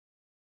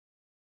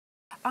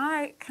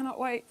I cannot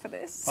wait for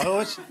this.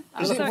 Is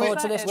it forward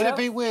to this, would it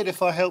be weird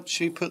if I helped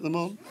you put them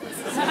on? It'd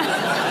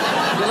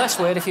be less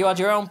weird if you had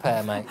your own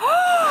pair, mate.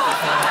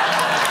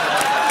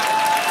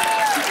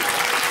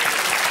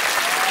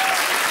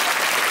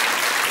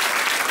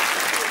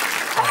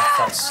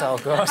 That's so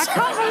good. I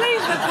can't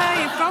believe the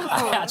pair you've gone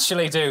for. I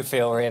actually do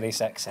feel really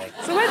sexy.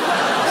 So when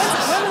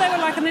they were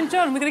like, and then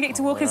John, we're going to get you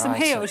to walk in some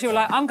heels, you were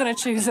like, I'm going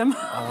to choose them.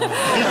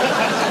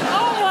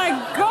 Oh, my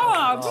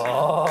God!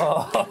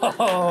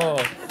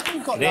 Oh.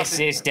 This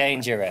is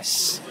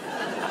dangerous.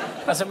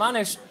 As a man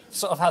who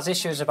sort of has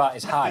issues about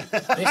his height,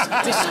 this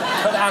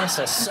could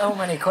answer so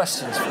many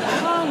questions for me.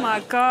 Oh, my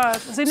God.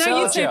 So,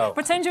 no, you two, Joe,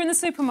 pretend you're in the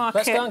supermarket.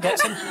 let's go and get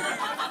some...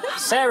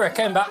 Sarah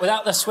came back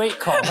without the sweet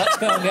corn. Let's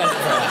go and get it for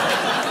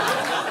her.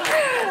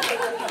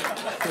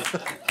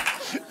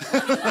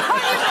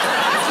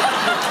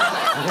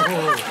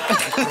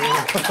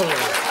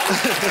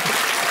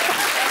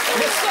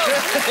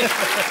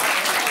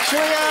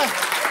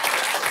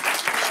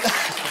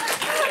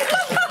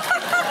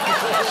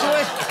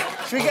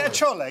 Should we get a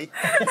trolley?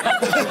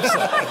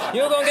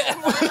 You'll go and get...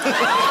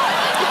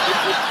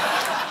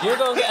 You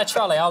go and get a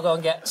trolley, I'll go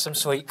and get some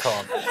sweet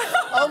corn.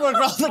 I would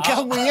rather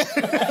come with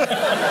you.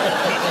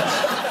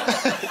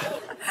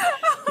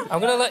 I'm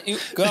going to let you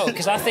go,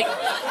 because I think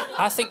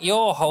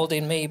you're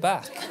holding me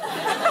back.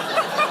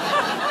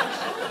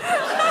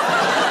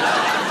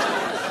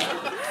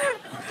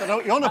 I don't know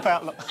what you're on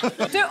about.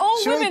 Do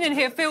all women in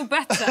here feel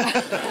better?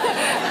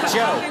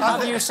 Joe,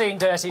 have you seen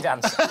Dirty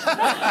Dancing?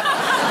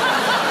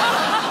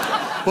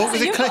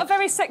 You've got a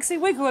very sexy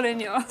wiggle in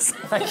yours.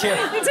 Thank you.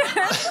 You do.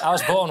 I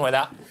was born with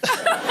that.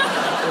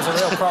 It was a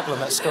real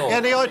problem at school. Yeah,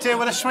 the idea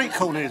where the sweet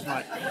corn is,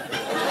 mate.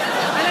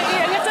 And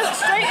you have to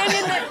straighten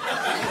your neck.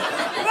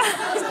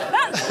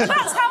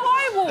 That's how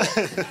I walk.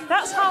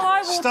 That's how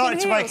I walk in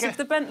heels with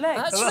the bent legs.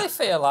 I actually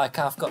feel like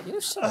I've got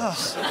used to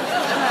this. I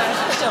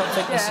don't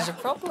think this is a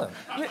problem.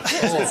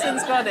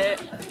 Richardson's got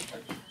it.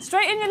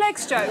 Straighten your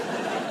legs, Joe.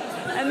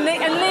 And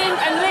lean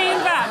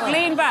back,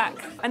 lean back.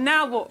 And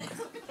now walk.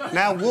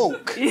 Now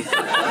walk.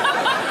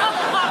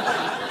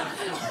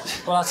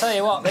 Well, I'll tell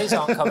you what, these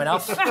aren't coming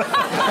off. Love it.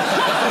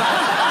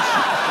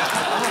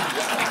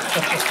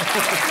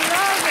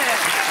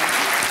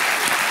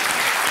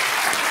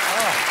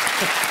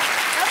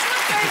 That's my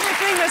favourite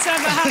thing that's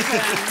ever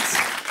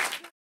happened.